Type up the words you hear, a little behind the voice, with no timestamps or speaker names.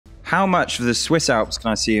How much of the Swiss Alps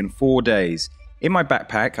can I see in 4 days? In my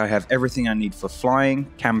backpack, I have everything I need for flying,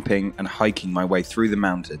 camping, and hiking my way through the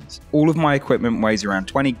mountains. All of my equipment weighs around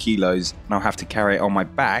 20 kilos, and I'll have to carry it on my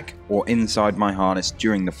back or inside my harness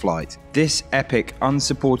during the flight. This epic,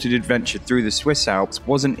 unsupported adventure through the Swiss Alps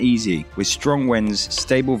wasn't easy, with strong winds,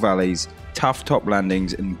 stable valleys, tough top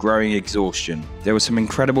landings, and growing exhaustion. There was some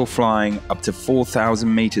incredible flying, up to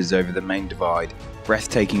 4,000 meters over the main divide,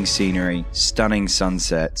 breathtaking scenery, stunning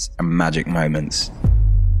sunsets, and magic moments.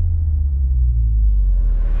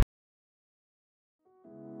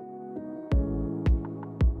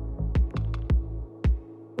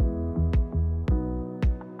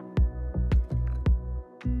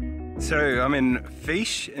 So I'm in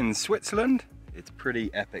Fiche in Switzerland. It's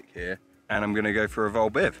pretty epic here, and I'm gonna go for a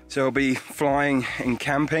vol-biv. So I'll be flying and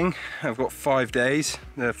camping. I've got 5 days.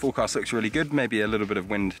 The forecast looks really good, maybe a little bit of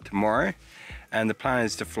wind tomorrow. And the plan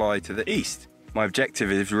is to fly to the east. My objective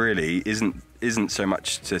isn't so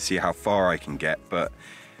much to see how far I can get, but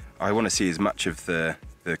I wanna see as much of the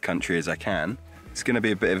country as I can. It's gonna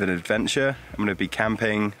be a bit of an adventure. I'm gonna be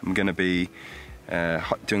camping, I'm gonna be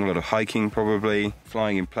doing a lot of hiking probably,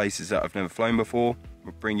 flying in places that I've never flown before.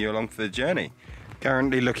 We'll bring you along for the journey.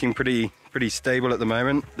 Currently looking pretty stable at the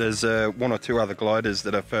moment. There's 1 or 2 other gliders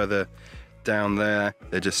that are further down there.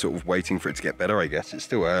 They're just sort of waiting for it to get better, I guess. It's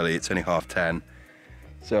still early, it's only 10:30.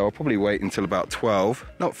 So I'll probably wait until about 12.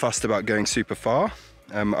 Not fussed about going super far.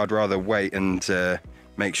 I'd rather wait and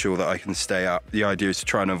make sure that I can stay up. The idea is to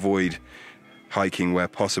try and avoid hiking where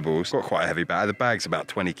possible. It's got quite a heavy bag. The bag's about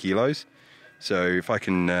 20 kilos. So if I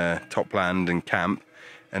can top land and camp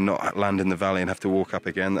and not land in the valley and have to walk up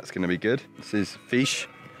again, that's going to be good. This is Fiche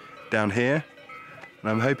down here, and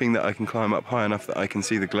I'm hoping that I can climb up high enough that I can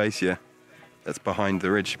see the glacier that's behind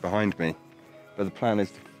the ridge behind me. But the plan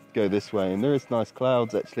is to go this way, and there is nice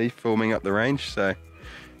clouds actually forming up the range, so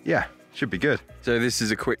yeah, should be good. So this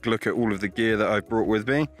is a quick look at all of the gear that I've brought with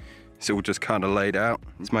me. It's all just kind of laid out.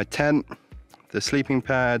 It's my tent, the sleeping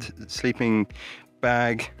pad, sleeping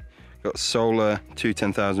bag, got solar, 2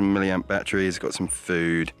 10,000 milliamp batteries, got some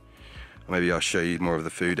food. Maybe I'll show you more of the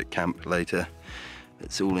food at camp later.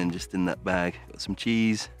 It's all in just in that bag. Got some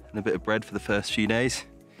cheese and a bit of bread for the first few days.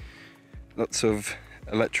 Lots of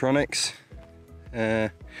electronics, so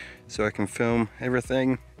I can film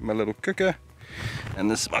everything. My little cooker, and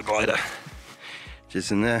this is my glider,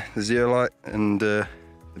 just in there, the Zeolite and the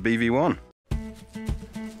BV1.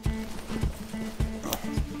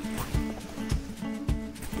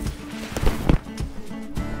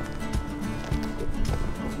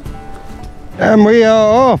 And we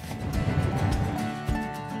are off.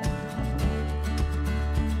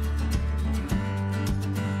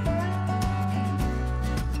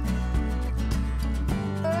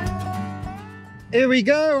 Here we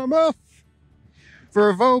go, I'm off for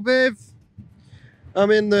a vol-biv.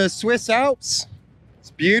 I'm in the Swiss Alps.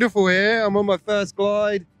 It's beautiful here. I'm on my first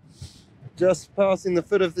glide, just passing the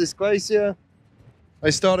foot of this glacier. I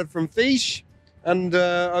started from Fiche, and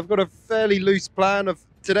I've got a fairly loose plan of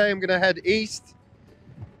today. I'm going to head east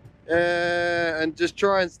and just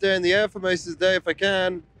try and stay in the air for most of the day if I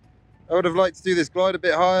can. I would have liked to do this glide a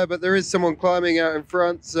bit higher, but there is someone climbing out in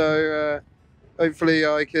front, so hopefully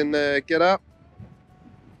I can get up.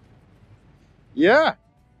 Yeah,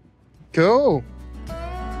 cool.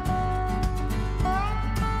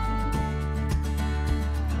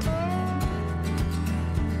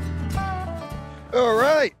 All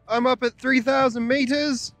right, I'm up at 3,000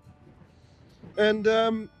 meters. And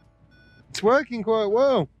it's working quite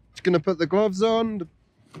well. Just gonna put the gloves on to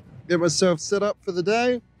get myself set up for the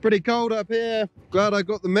day. Pretty cold up here. Glad I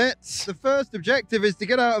got the mitts. The first objective is to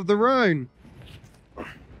get out of the Rhone.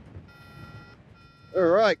 All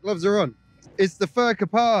right, gloves are on. It's the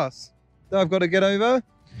Furka Pass that I've got to get over.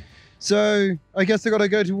 So I guess I've got to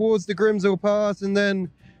go towards the Grimsel Pass and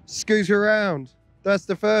then scoot around. That's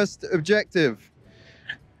the first objective.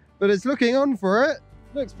 But it's looking on for it.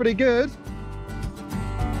 Looks pretty good.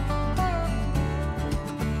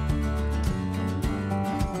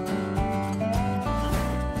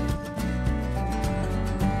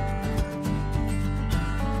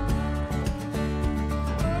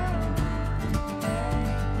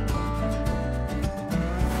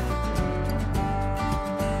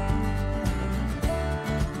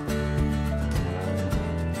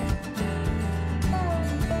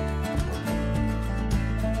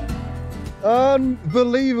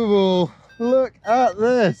 Unbelievable. Look at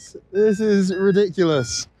this. This is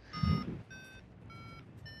ridiculous.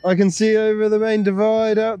 I can see over the main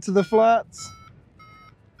divide out to the flats.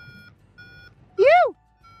 Ew!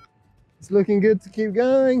 It's looking good to keep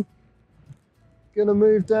going. Gonna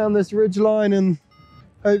move down this ridge line and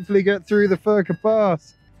hopefully get through the Furka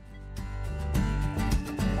Pass.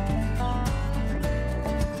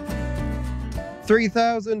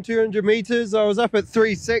 (3,200 meters. I was up at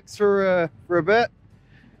 3,600 for a bit,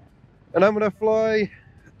 and I'm gonna fly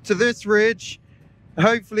to this ridge.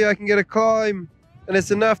 Hopefully I can get a climb, and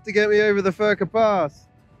it's enough to get me over the Furka Pass.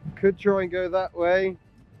 Could try and go that way,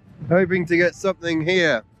 hoping to get something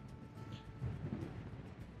here.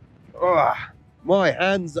 Oh, my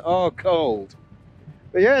hands are cold.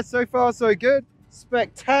 But yeah, so far so good.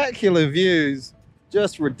 Spectacular views,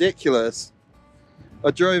 just ridiculous. I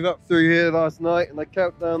drove up through here last night and I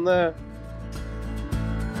camped down there.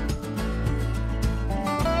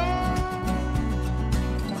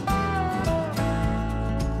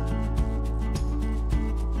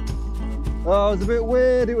 Oh, it was a bit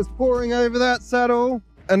weird. It was pouring over that saddle,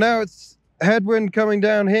 and now it's headwind coming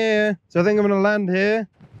down here. So I think I'm gonna land here.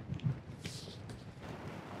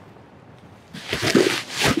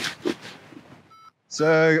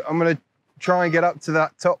 So I'm gonna try and get up to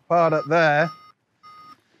that top part up there,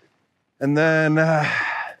 and then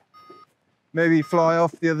maybe fly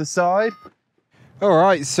off the other side. All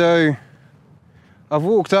right, so I've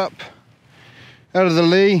walked up out of the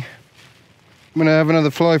lee. I'm gonna have another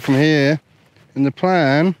fly from here. And the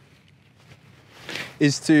plan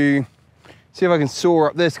is to see if I can soar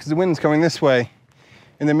up this, because the wind's coming this way,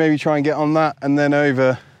 and then maybe try and get on that and then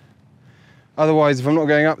over. Otherwise, if I'm not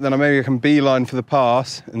going up, then maybe I can beeline for the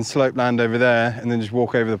pass and slope land over there and then just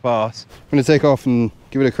walk over the pass. I'm gonna take off and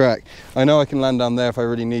give it a crack. I know I can land down there if I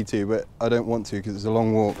really need to, but I don't want to because it's a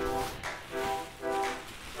long walk.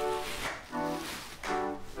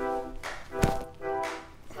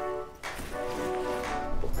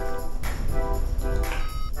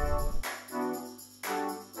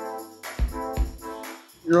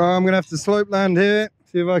 I'm gonna have to slope land here,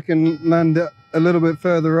 see if I can land it a little bit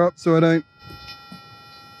further up so I don't.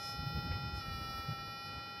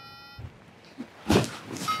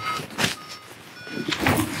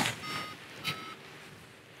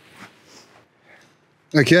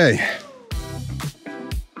 Okay.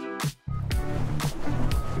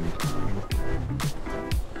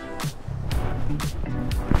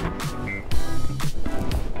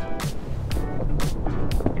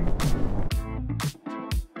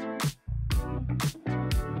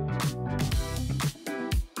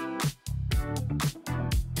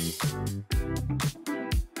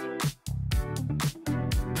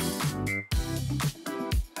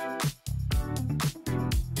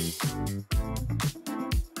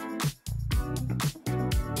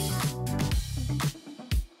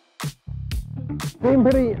 Been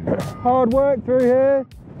pretty hard work through here.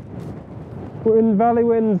 Putting valley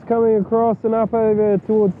winds coming across and up over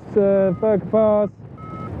towards Furka Pass.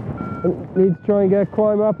 Need to try and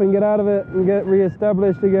climb up and get out of it and get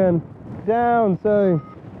re-established again. Down, so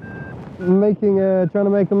trying to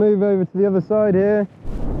make a move over to the other side here.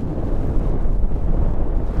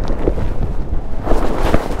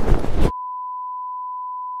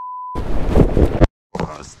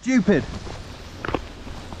 Oh, stupid.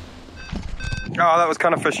 Oh, that was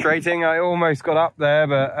kind of frustrating. I almost got up there,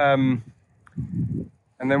 but and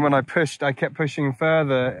then when I pushed, I kept pushing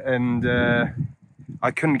further, and I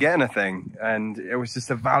couldn't get anything, and it was just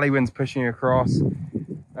the valley winds pushing across.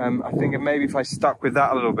 I think maybe if I stuck with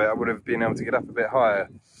that a little bit, I would have been able to get up a bit higher.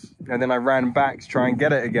 And then I ran back to try and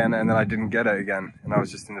get it again, and then I didn't get it again, and I was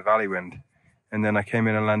just in the valley wind. And then I came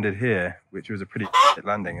in and landed here, which was a pretty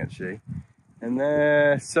landing actually.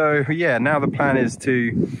 And so yeah, now the plan is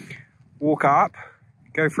to walk up,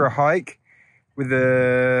 go for a hike with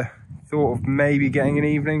the thought of maybe getting an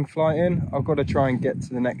evening flight in. I've got to try and get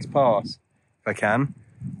to the next pass if I can,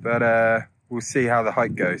 but we'll see how the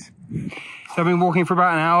hike goes. So I've been walking for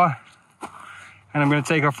about an hour, and I'm going to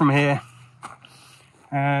take off from here,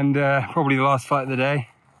 and probably the last flight of the day.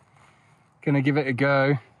 Going to give it a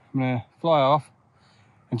go. I'm going to fly off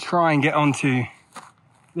and try and get onto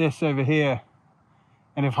this over here.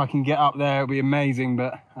 And if I can get up there, it'll be amazing,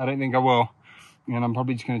 but I don't think I will. And I'm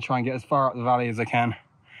probably just going to try and get as far up the valley as I can.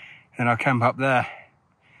 Then I'll camp up there.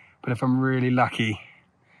 But if I'm really lucky,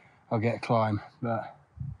 I'll get a climb. But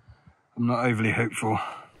I'm not overly hopeful.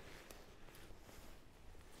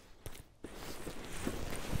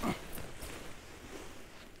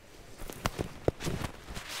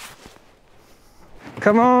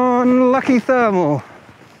 Come on, lucky thermal.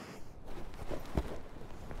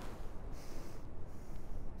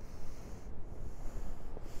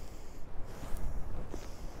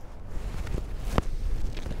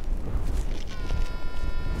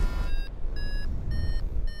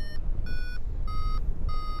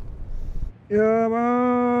 Come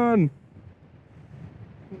on!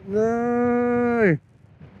 No!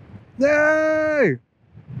 No!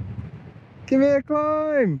 Give me a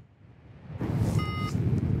climb!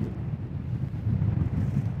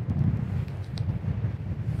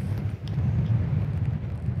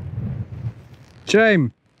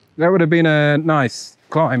 Shame. That would have been a nice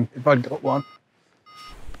climb if I'd got one.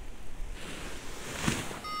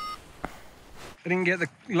 I didn't get the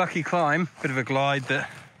lucky climb, bit of a glide that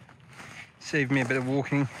saved me a bit of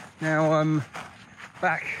walking. Now I'm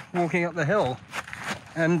back walking up the hill.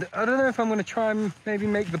 And I don't know if I'm going to try and maybe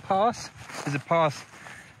make the pass. There's a pass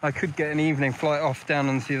I could get an evening flight off down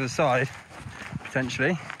on the other side,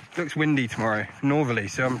 potentially. It looks windy tomorrow, northerly,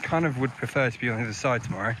 so I'm kind of would prefer to be on the other side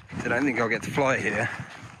tomorrow. I don't think I'll get to fly here.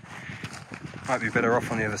 Might be better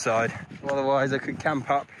off on the other side. Otherwise I could camp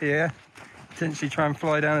up here, potentially try and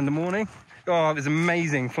fly down in the morning. Oh, it was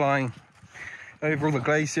amazing flying over all the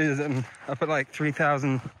glaciers and up at like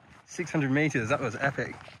 3,600 meters. That was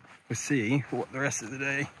epic. We'll see what the rest of the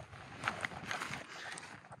day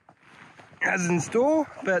has in store,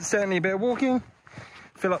 but certainly a bit of walking,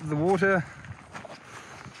 fill up the water,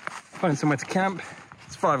 find somewhere to camp.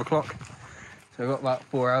 It's 5 o'clock, so I've got about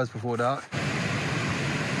 4 hours before dark.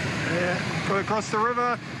 Yeah, go across the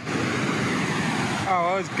river.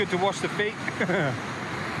 Oh, it's good to wash the feet.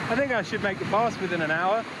 I think I should make the pass within an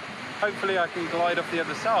hour. Hopefully I can glide off the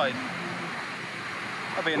other side.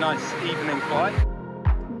 That'll be a nice evening flight.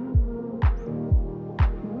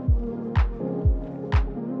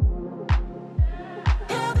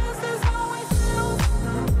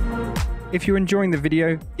 If you're enjoying the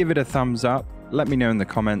video, give it a thumbs up, let me know in the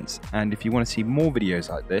comments, and if you want to see more videos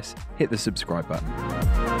like this, hit the subscribe button.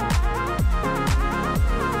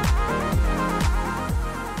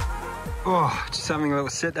 Oh, just having a little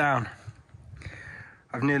sit down.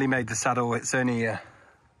 I've nearly made the saddle. It's only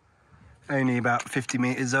about 50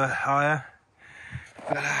 meters higher.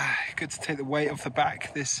 But good to take the weight off the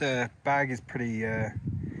back. This bag is pretty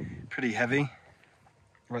heavy.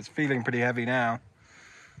 Well, it's feeling pretty heavy now.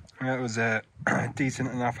 It was a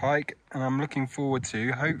decent enough hike, and I'm looking forward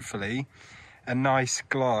to, hopefully, a nice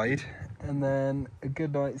glide and then a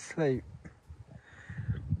good night's sleep.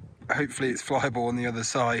 Hopefully it's flyable on the other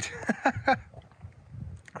side.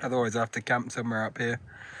 Otherwise I have to camp somewhere up here.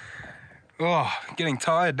 Oh, getting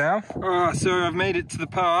tired now. Oh, so I've made it to the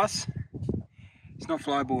pass. It's not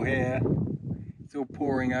flyable here. It's all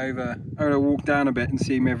pouring over. I'm gonna walk down a bit and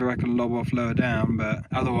see maybe I can lob off lower down, but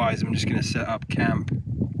otherwise I'm just gonna set up camp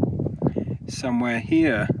somewhere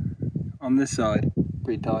here on this side.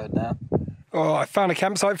 Pretty tired now. Oh, I found a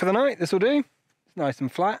campsite for the night. This will do. It's nice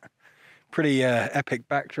and flat. Pretty epic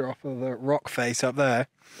backdrop of the rock face up there.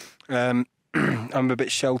 I'm a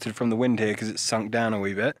bit sheltered from the wind here because it's sunk down a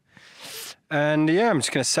wee bit. And yeah, I'm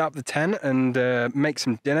just going to set up the tent and make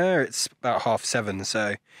some dinner. It's about 7:30,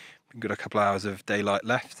 so we've got a couple of hours of daylight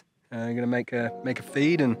left. I'm going to make a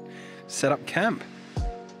feed and set up camp.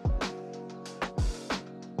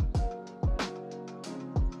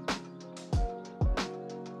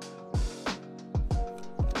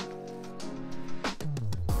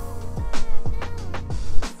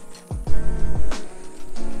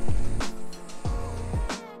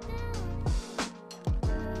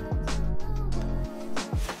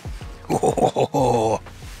 Oh,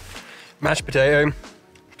 mashed potato,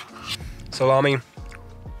 salami,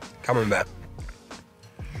 camembert.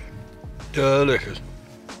 Delicious.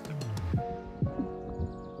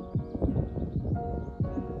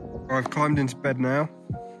 I've climbed into bed now.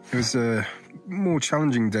 It was a more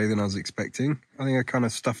challenging day than I was expecting. I think I kind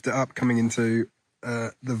of stuffed it up coming into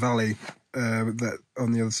the valley that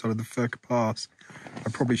on the other side of the Furka Pass. I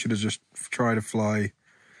probably should have just tried to fly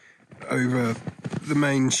over the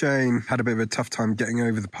main chain. Had a bit of a tough time getting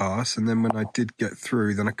over the pass, and then when I did get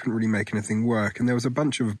through, then I couldn't really make anything work. And there was a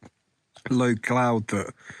bunch of low cloud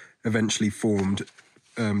that eventually formed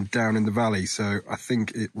down in the valley, so I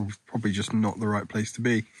think it was probably just not the right place to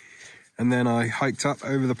be. And then I hiked up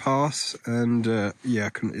over the pass, and yeah,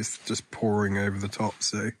 it's just pouring over the top,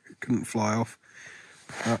 so it couldn't fly off.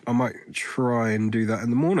 I might try and do that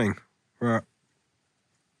in the morning. But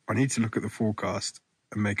I need to look at the forecast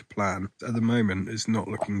and make a plan. At the moment, it's not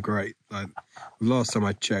looking great. Like last time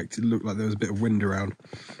I checked, it looked like there was a bit of wind around.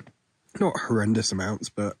 Not horrendous amounts,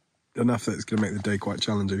 but enough that it's going to make the day quite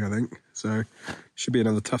challenging, I think. So, should be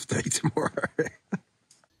another tough day tomorrow.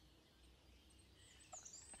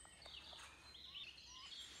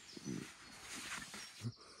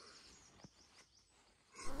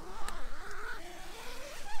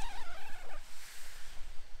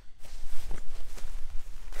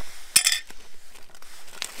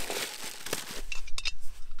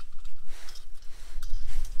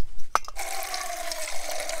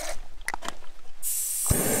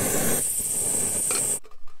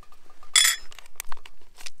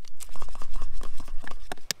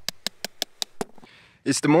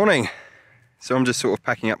 It's the morning, so I'm just sort of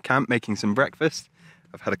packing up camp, making some breakfast.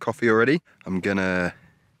 I've had a coffee already. I'm gonna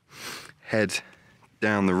head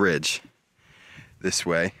down the ridge this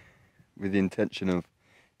way with the intention of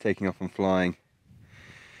taking off and flying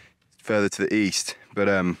further to the east. But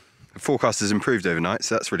the forecast has improved overnight,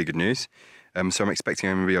 so that's really good news. So I'm expecting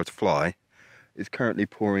I'm gonna be able to fly. It's currently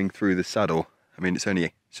pouring through the saddle. I mean, it's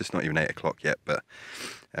just not even 8 o'clock yet, but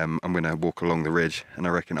I'm gonna walk along the ridge, and I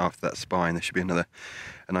reckon after that spine there should be a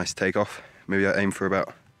nice takeoff. Maybe I aim for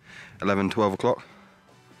about 11, 12 o'clock.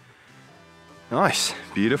 Nice,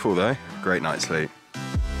 beautiful though. Great night's sleep.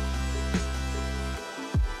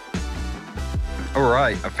 All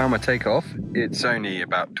right, I found my takeoff. It's only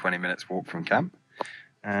about 20 minutes walk from camp,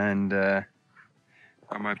 and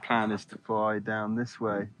my plan is to fly down this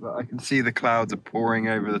way, but I can see the clouds are pouring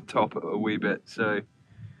over the top a wee bit, so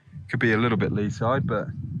could be a little bit lee side, but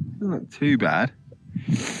it doesn't look too bad.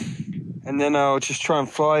 And then I'll just try and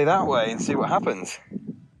fly that way and see what happens.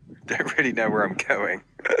 Don't really know where I'm going,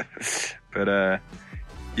 but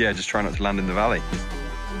yeah, just try not to land in the valley.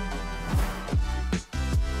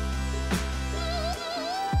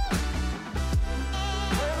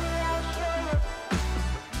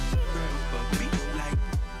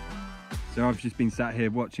 So I've just been sat here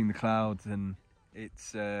watching the clouds, and it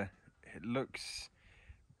looks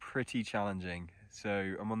pretty challenging.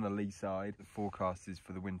 So I'm on the lee side. The forecast is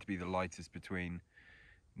for the wind to be the lightest between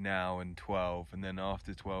now and 12, and then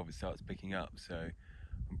after 12 it starts picking up. So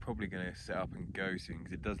I'm probably going to set up and go soon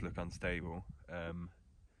because it does look unstable, and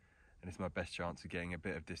it's my best chance of getting a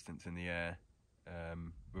bit of distance in the air.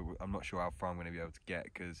 But I'm not sure how far I'm going to be able to get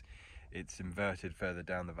because it's inverted further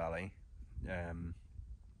down the valley.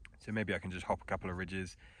 So maybe I can just hop a couple of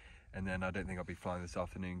ridges, and then I don't think I'll be flying this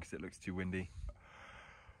afternoon because it looks too windy.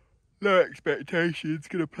 Low expectations,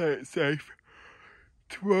 gonna play it safe.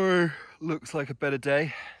 Tomorrow looks like a better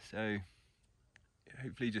day, so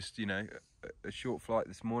hopefully just, you know, a short flight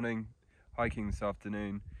this morning, hiking this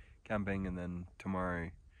afternoon, camping, and then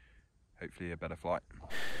tomorrow hopefully a better flight.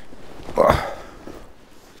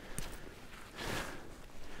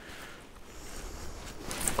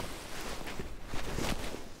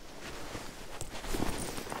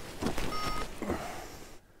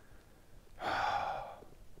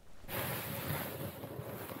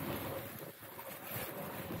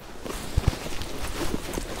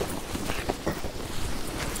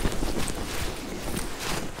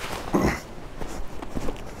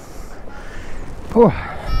 Oh.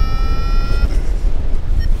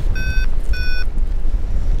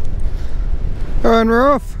 And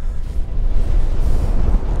we're off.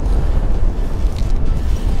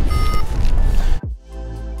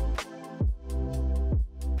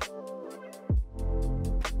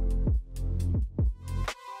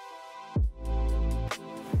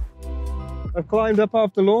 I've climbed up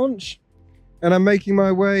after launch, and I'm making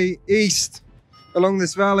my way east along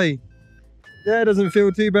this valley. Yeah, it doesn't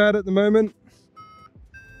feel too bad at the moment.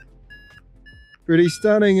 Pretty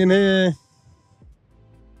stunning in here.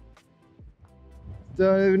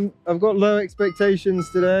 So I've got low expectations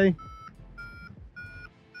today.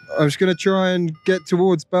 I'm just going to try and get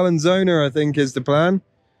towards Bellinzona, I think is the plan.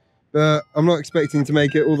 But I'm not expecting to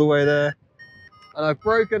make it all the way there. And I've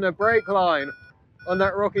broken a brake line on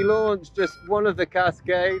that rocky launch, just one of the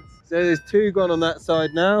cascades. So there's two gone on that side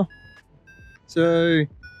now. So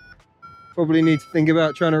probably need to think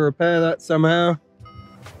about trying to repair that somehow.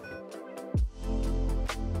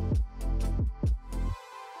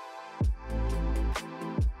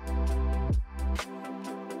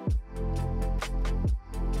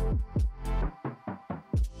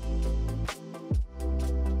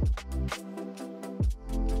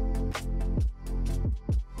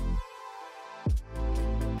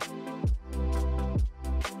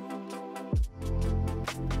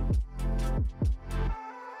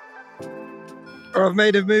 I've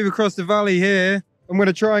made a move across the valley here. I'm going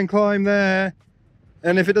to try and climb there,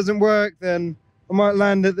 and if it doesn't work, then I might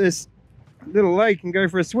land at this little lake and go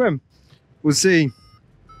for a swim. We'll see.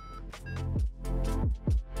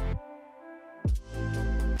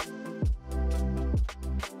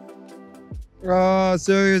 So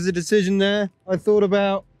there's a decision there. I thought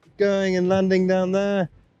about going and landing down there,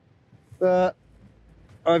 but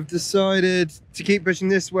I've decided to keep pushing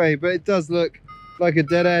this way, but it does look like a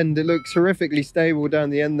dead end. It looks horrifically stable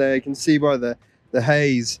down the end there. You can see by the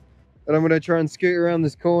haze. And I'm going to try and scoot around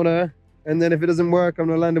this corner, and then if it doesn't work, I'm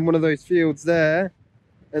going to land in one of those fields there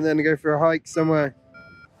and then go for a hike somewhere.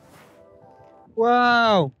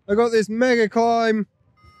 Wow, I got this mega climb.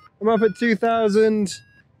 I'm up at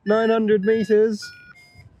 2,900 meters.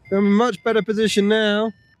 I'm in a much better position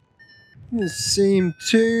now. Doesn't seem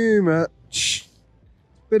too much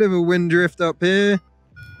Bit of a wind drift up here,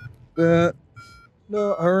 but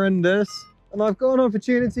not horrendous. And I've got an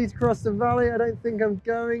opportunity to cross the valley. I don't think I'm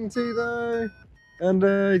going to though. And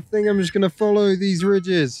I think I'm just gonna follow these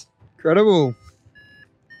ridges. Incredible.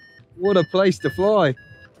 What a place to fly.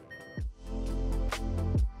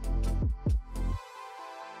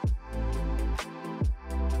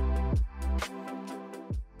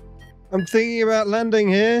 I'm thinking about landing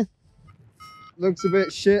here. Looks a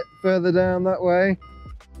bit shit further down that way.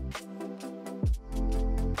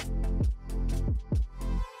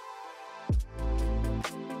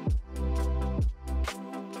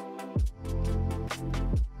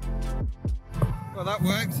 Well, that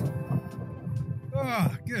worked.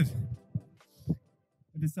 Oh, good.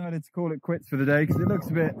 I decided to call it quits for the day because it looks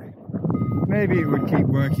a bit, maybe it would keep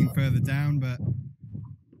working further down, but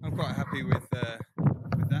I'm quite happy with that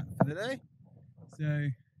for the day. So,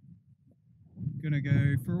 gonna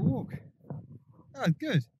go for a walk. That was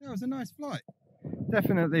good. That was a nice flight.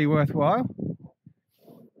 Definitely worthwhile.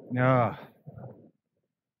 Ah,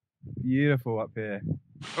 beautiful up here.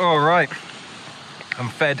 All right, I'm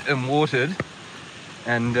fed and watered,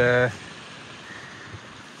 and I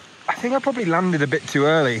think I probably landed a bit too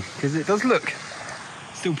early because it does look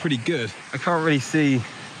still pretty good. I can't really see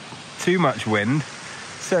too much wind.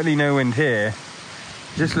 Certainly no wind here.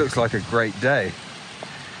 It just looks like a great day.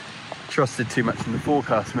 Trusted too much in the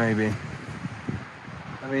forecast maybe.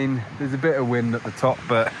 I mean, there's a bit of wind at the top,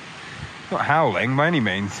 but not howling by any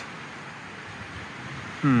means.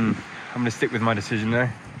 I'm gonna stick with my decision though.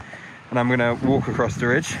 And I'm gonna walk across the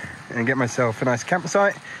ridge and get myself a nice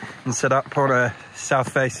campsite and set up on a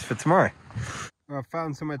south face for tomorrow. I've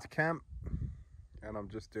found somewhere to camp and I'm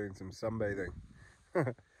just doing some sunbathing.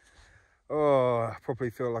 Oh, I probably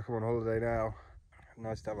feel like I'm on holiday now.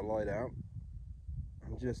 Nice to have a light out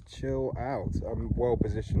and just chill out. I'm well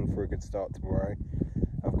positioned for a good start tomorrow.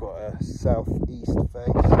 I've got a southeast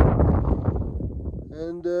face,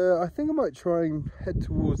 and I think I might try and head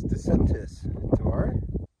towards DeSantis tomorrow,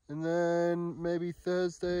 and then maybe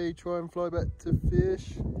Thursday try and fly back to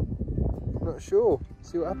Fish. Not sure.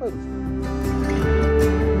 See what happens.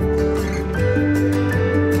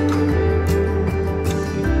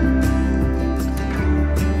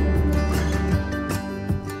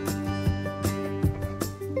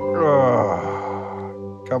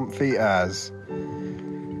 Comfy as.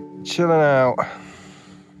 Chilling out.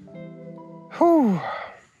 Whew.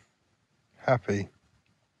 Happy.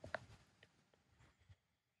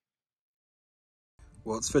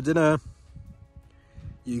 What's for dinner?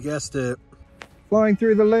 You guessed it. Flying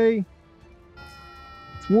through the lee.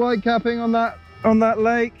 It's white capping on that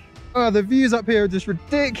lake. Oh, the views up here are just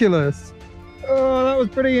ridiculous. Oh, that was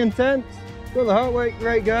pretty intense. Got the heart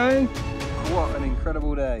rate going. What an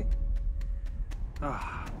incredible day.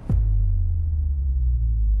 Ah.